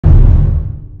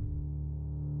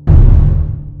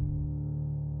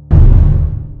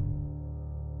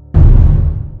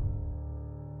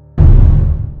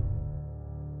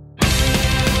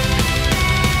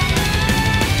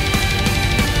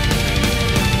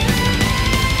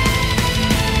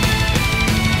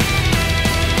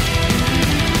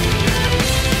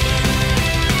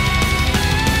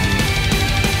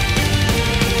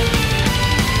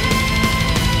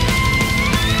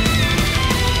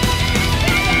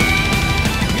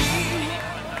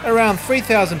Around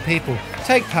 3,000 people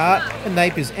take part in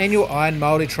Napier's annual Iron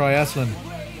Maori Triathlon.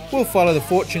 We'll follow the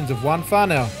fortunes of one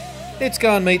whanau. Let's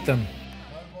go and meet them.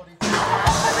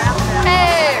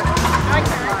 Hey!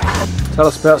 Tell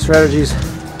us about strategies.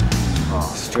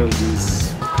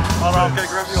 Strategies. Okay,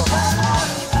 grab your.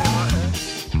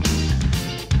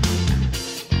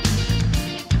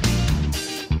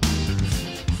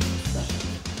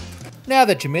 Now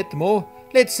that you met them all,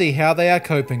 let's see how they are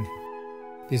coping.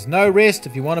 There's no rest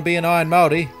if you want to be an Iron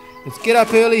Maori. Let's get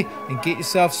up early and get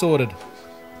yourself sorted.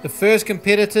 The first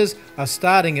competitors are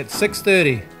starting at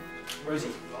 6:30.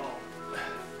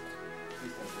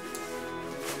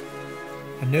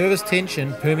 A nervous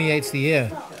tension permeates the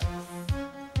air.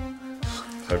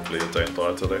 Hopefully I don't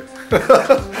die today.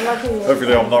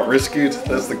 Hopefully I'm not rescued,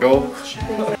 that's the goal.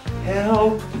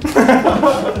 Help!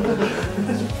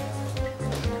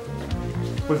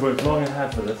 We've worked long and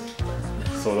hard for this.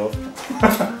 Sort of.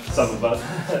 Some of us.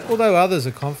 Although others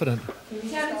are confident.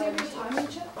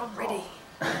 I'm ready.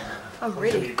 I'm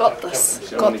ready. Got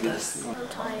this. Got this. I'm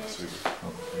tired.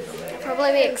 I'll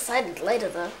probably be excited later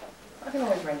though.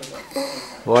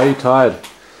 Why are you tired?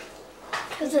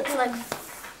 Because it's like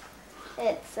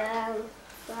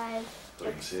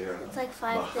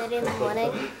 5:30 in the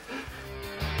morning.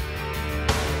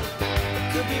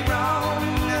 Could be wrong.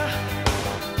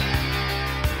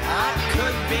 I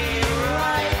could be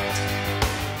right.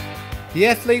 The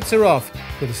athletes are off,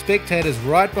 with the spectators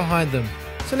right behind them.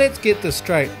 So let's get this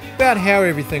straight about how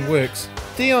everything works.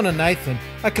 Dion and Nathan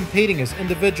are competing as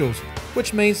individuals,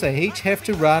 which means they each have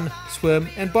to run, swim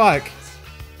and bike.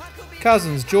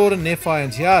 Cousins Jordan, Nephi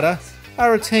and Tiara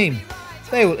are a team.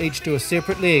 They will each do a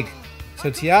separate leg. So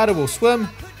Tiara will swim,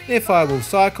 Nephi will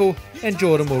cycle and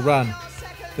Jordan will run.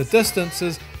 The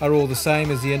distances are all the same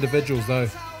as the individuals though.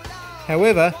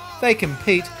 However, they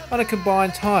compete on a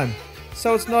combined time,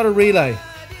 so it's not a relay.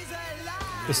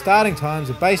 The starting times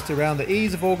are based around the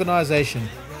ease of organisation.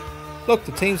 Look,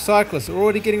 the team cyclists are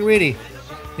already getting ready.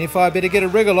 Nephi better get a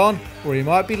wriggle on or he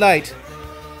might be late.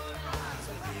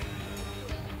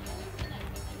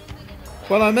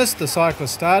 Well, I missed the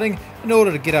cyclist starting in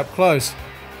order to get up close.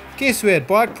 Guess who had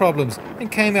bike problems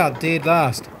and came out dead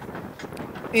last?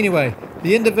 Anyway,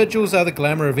 the individuals are the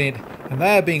glamour event and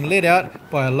they are being led out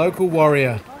by a local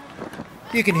warrior.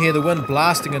 You can hear the wind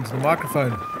blasting into the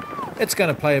microphone. It's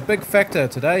going to play a big factor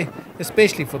today,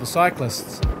 especially for the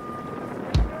cyclists.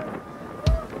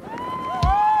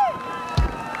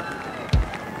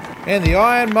 And the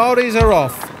Iron Maoris are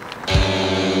off.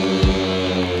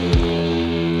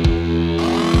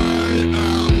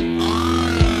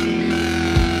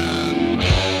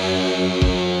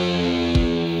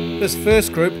 This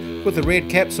first group with the red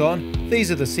caps on,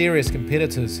 these are the serious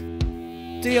competitors.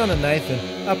 Dion and Nathan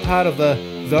are part of the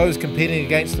those competing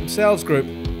against themselves group,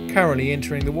 currently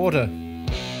entering the water.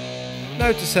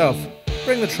 Note to self,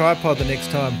 bring the tripod the next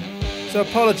time, so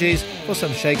apologies for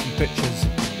some shaky pictures.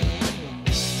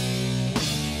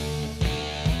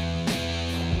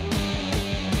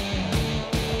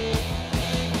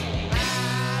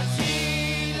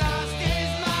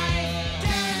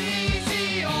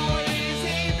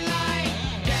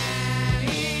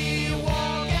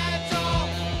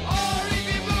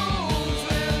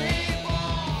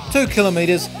 Two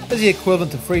kilometres is the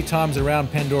equivalent to 3 times around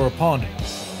Pandora Pond.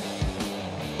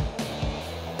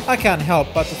 I can't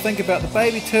help but to think about the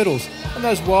baby turtles and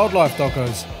those wildlife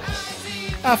doggos.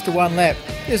 After one lap,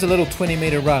 there's a little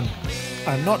 20-metre run.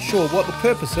 I'm not sure what the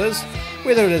purpose is,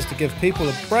 whether it is to give people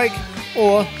a break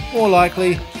or, more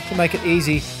likely, to make it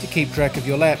easy to keep track of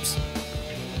your laps.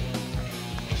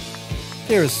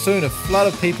 There is soon a flood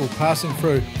of people passing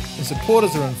through and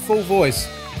supporters are in full voice.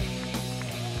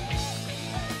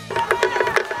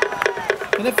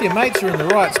 And if your mates are in the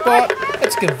right spot,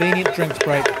 it's a convenient drinks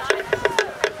break.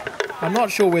 I'm not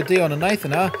sure where Dion and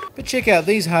Nathan are, but check out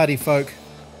these hardy folk.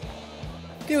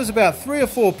 There was about 3 or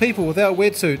 4 people without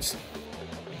wetsuits.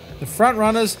 The front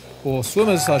runners, or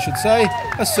swimmers I should say,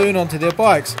 are soon onto their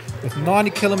bikes, with 90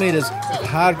 kilometres of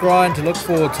hard grind to look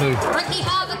forward to. Ricky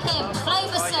Harverkamp,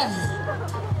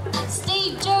 Flaverson.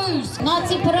 Steve Jews,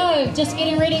 Nazi Pro, just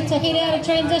getting ready to head out of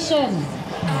transition.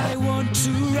 I want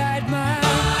to ride my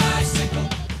bicycle.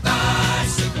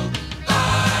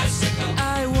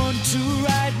 I want to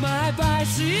ride my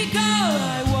bicycle.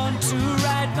 I want to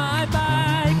ride my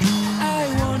bike. I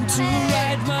want to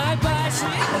ride my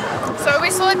bicycle. So we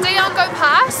saw Dion go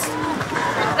past,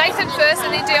 Nathan first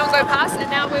and then Dion go past, and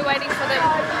now we're waiting for them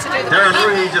to do the Darren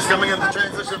Rui just coming in the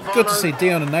transition. Good to see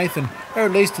Dion and Nathan are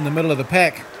at least in the middle of the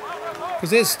pack, because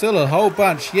there's still a whole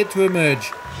bunch yet to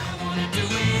emerge.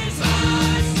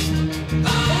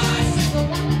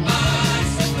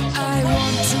 I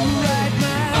want to ride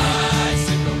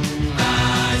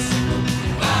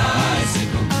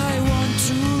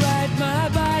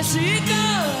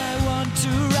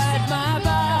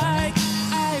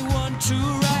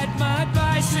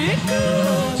bicycle.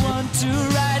 I want to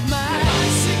ride my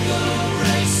bicycle.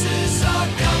 Races are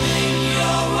coming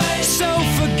your way. So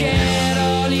forget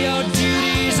all your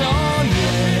duties, oh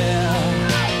yeah.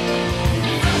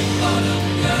 Rock bottom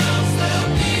girls,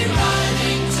 they'll be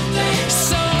riding today.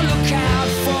 So look out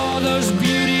for those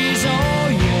beauties, oh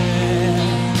yeah.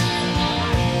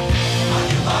 On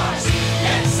your marks,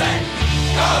 get set,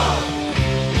 go!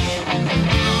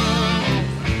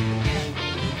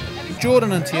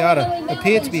 Jordan and Tiara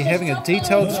appear to be having a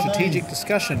detailed strategic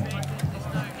discussion.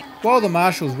 While the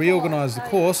marshals reorganise the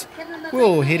course, we're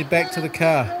all headed back to the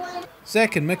car.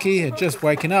 Zach and Mickey are just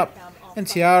waking up, and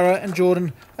Tiara and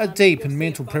Jordan are deep in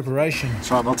mental preparation.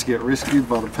 Try not to get rescued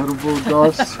by the paddleboard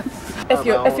guys.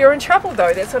 If you're in trouble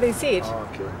though, that's what he said. Oh,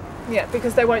 okay. Yeah,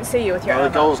 because they won't see you with your My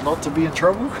arm goal up. is not to be in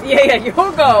trouble. Yeah, your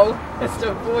goal is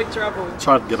to avoid trouble.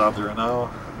 Try to get under an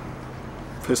hour.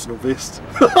 Personal best.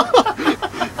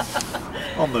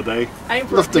 On the day. Aim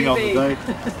for Lifting a on the PB.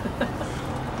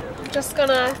 day. Just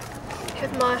gonna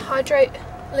have my Hydrate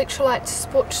electrolyte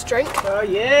sports drink. Oh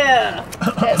yeah!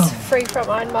 That's free from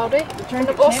Iron Maori. And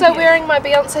I'm also wearing my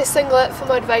Beyonce singlet for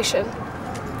motivation.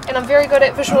 And I'm very good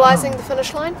at visualising the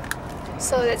finish line.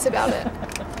 So that's about it.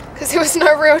 Because there was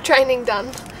no real training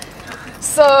done.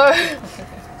 So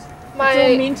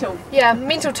my mental. Yeah,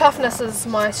 mental toughness is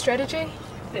my strategy.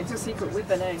 That's a secret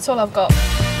weapon, eh? That's all I've got.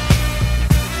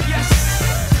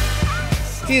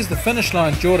 Here's the finish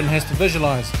line Jordan has to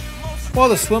visualise. While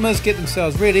the swimmers get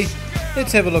themselves ready,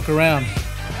 let's have a look around.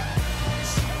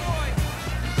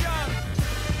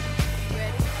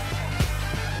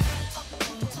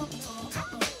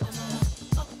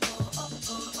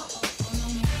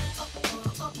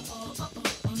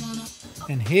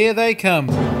 And here they come.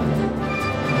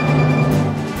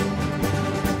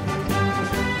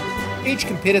 Each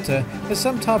competitor has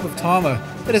some type of timer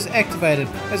that is activated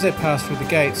as they pass through the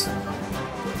gates.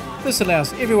 This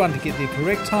allows everyone to get their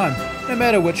correct time, no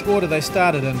matter which order they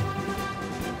started in.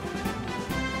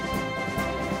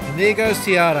 And there goes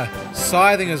Tiara,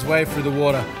 scything his way through the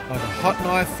water like a hot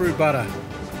knife through butter.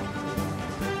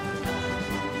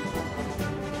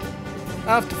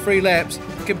 After 3 laps,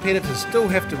 the competitors still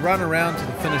have to run around to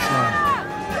the finish line.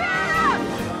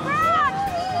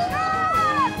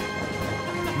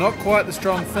 Not quite the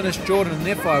strong finish Jordan and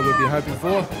Nephi would be hoping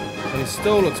for, but he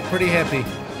still looks pretty happy.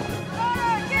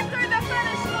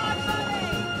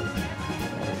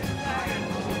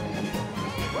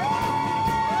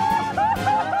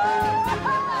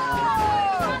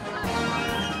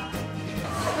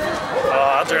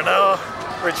 Under an hour.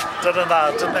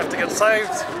 Didn't have to get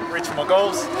saved. Reached my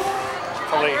goals.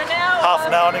 Probably half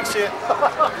an hour next year.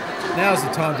 Now's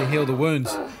the time to heal the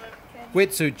wounds.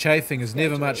 Wetsuit chafing is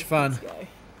never much fun.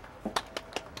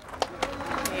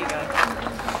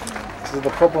 So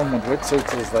the problem with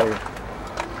wetsuits is they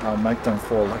make them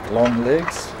for like long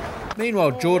legs.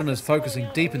 Meanwhile, Jordan is focusing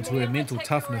deep into her mental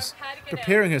toughness,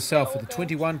 preparing herself for the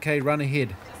 21k run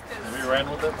ahead. Have you ran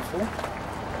with that before?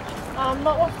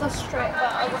 Not with the strap,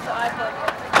 but with the iPod.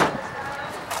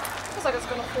 Looks like it's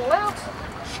gonna fall out.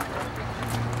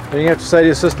 What do you have to say to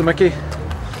your sister, Mickey?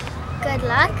 Good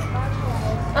luck.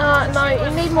 No, you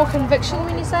need more conviction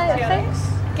when you say it, thanks.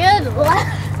 Good luck.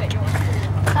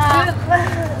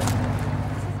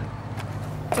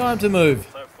 Time to move.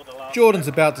 Jordan's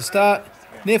about to start,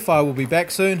 Nephi will be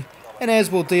back soon, and as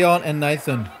will Dion and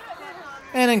Nathan.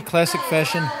 And in classic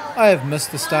fashion, I have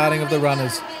missed the starting of the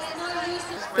runners.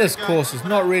 This course is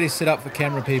not really set up for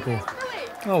camera people.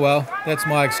 Oh well, that's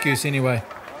my excuse anyway.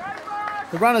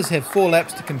 The runners have 4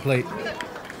 laps to complete.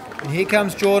 And here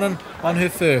comes Jordan on her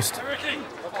first.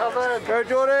 Go,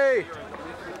 Geordie!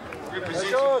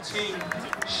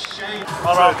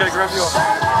 Alright, okay, grab you.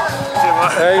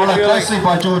 How you feeling? Closely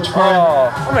by George Gray.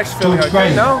 I'm actually feeling George okay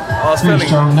Gray. now. I was Pretty feeling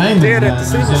strong name dead in at the New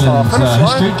season Zealand's finish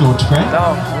line. history, George Gray.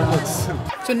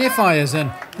 So Nephi is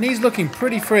in, and he's looking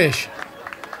pretty fresh.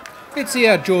 Let's see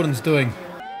how Jordan's doing.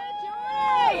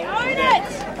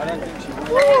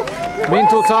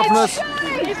 Mental toughness.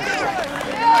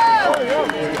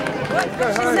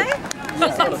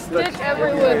 Stick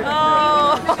everywhere.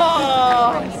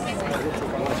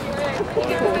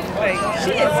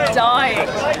 She is dying.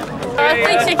 I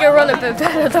think she can run a bit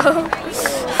better though.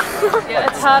 Yeah,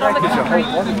 it's hard on the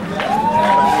concrete.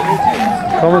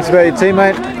 Comments about your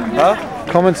teammate? Huh?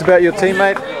 Comments about your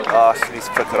teammate? She needs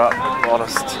to pick it up, I'm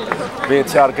honest. Me and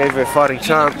Tiara gave her a fighting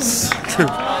chance. She's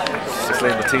just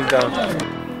letting the team down.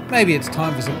 Maybe it's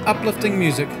time for some uplifting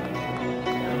music.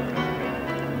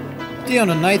 Dion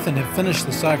and Nathan have finished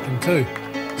the cycling too,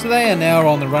 so they are now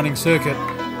on the running circuit.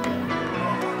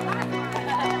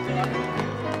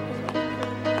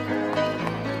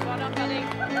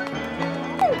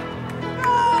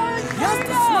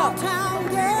 small town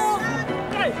girl,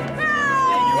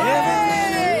 living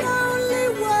in a lonely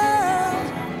world.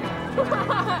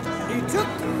 He took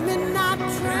the midnight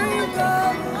train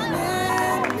going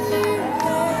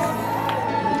anywhere.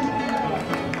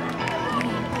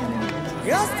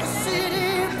 Just a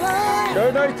city boy, Go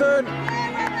Nathan!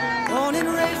 born and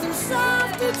raised in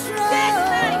South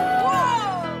Detroit.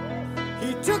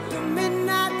 He took the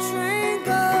midnight train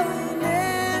going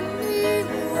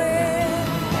anywhere.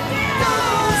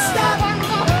 Don't stop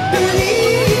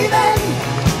believing.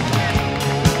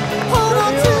 Hold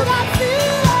on to that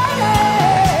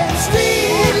feeling.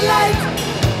 Street light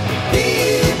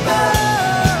people.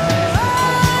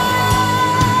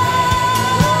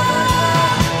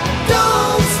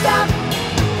 Don't stop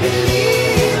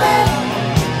believing.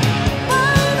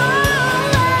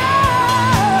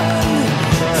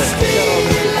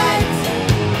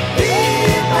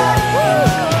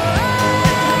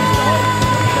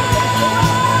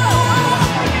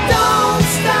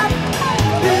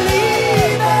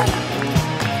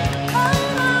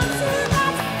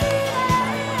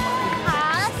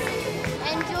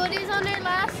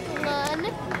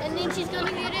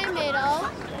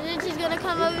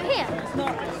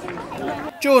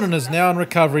 Jordan is now in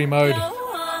recovery mode. Hold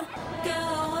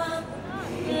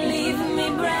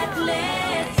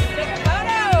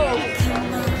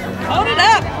it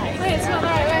up! Wait, it's not the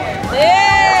right way.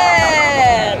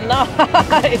 Yeah!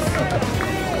 Nice!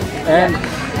 And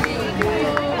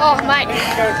Oh, mate.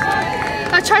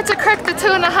 I tried to crack the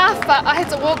 2.5, but I had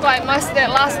to walk like most of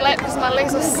that last lap because my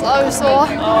legs were so sore.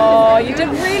 Oh, you did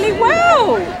really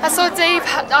well! I saw D,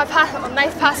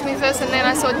 Nath passed me first and then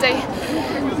I saw D.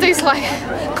 D's like,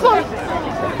 come on.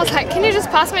 I was like, can you just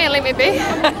pass me and let me be?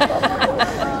 And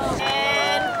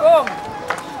boom!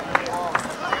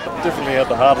 Definitely had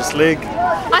the hardest leg.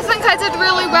 I think I did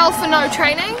really well for no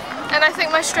training and I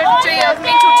think my strategy of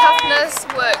mental toughness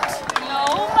worked.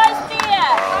 Almost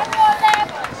there.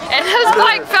 And his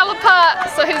bike fell apart,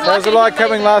 so he's how was it like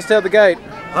coming last out the gate?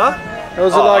 Huh? How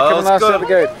was it like coming last out the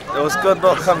gate? It was good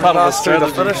not coming last through the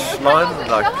finish line.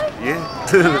 Like, yeah.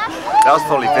 That was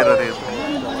probably better than,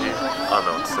 yeah, I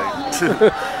know what to say.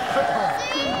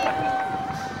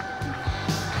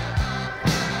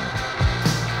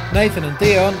 Nathan and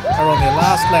Dion are on their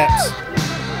last laps.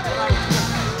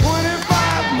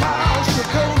 25 miles to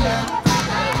go now.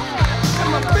 And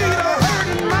my feet are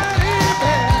hurting mighty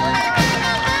bad.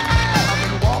 I've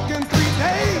been walking 3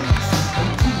 days and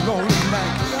 2 lonely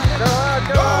nights.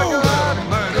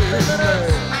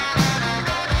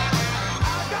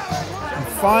 And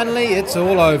finally, it's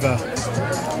all over.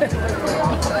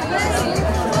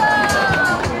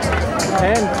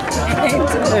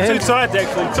 Too tired to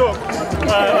actually talk.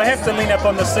 I have to lean up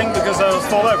on this thing because I was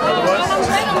fall over otherwise.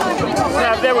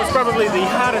 That was probably the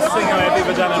hardest thing I have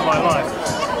ever done in my life.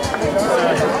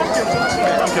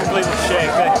 I'm completely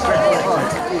shagged.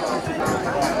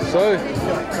 So,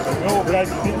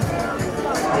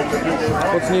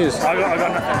 what's news? I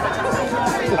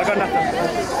got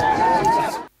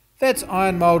nothing. That's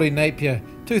Iron Maori Napier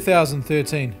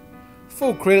 2013.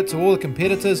 Full credit to all the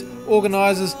competitors,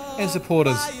 organisers and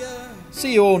supporters.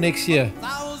 See you all next year.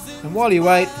 And while you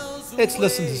wait, let's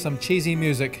listen to some cheesy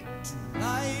music.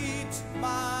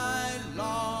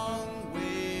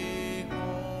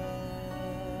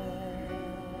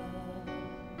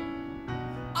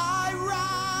 I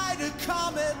ride a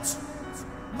comet,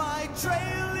 my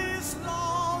trail is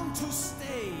long to stay.